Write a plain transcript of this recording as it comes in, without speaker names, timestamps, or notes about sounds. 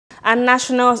And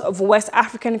nationals of West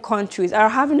African countries are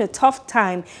having a tough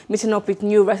time meeting up with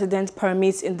new resident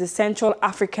permits in the Central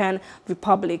African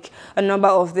Republic. A number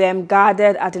of them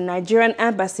gathered at the Nigerian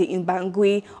embassy in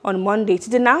Bangui on Monday to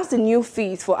denounce the new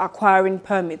fees for acquiring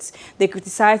permits. They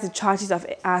criticized the charges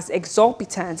as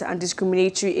exorbitant and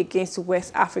discriminatory against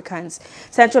West Africans.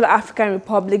 Central African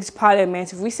Republic's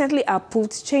parliament recently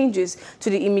approved changes to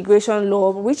the immigration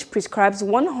law which prescribes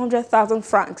 100,000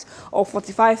 francs or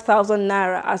 45,000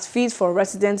 naira as fees for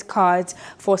resident cards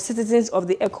for citizens of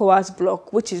the ECOWAS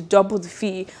bloc, which is double the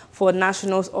fee for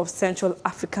nationals of Central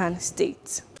African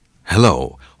states.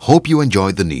 Hello, hope you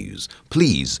enjoyed the news.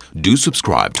 Please do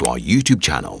subscribe to our YouTube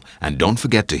channel and don't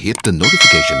forget to hit the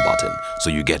notification button so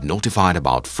you get notified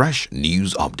about fresh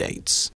news updates.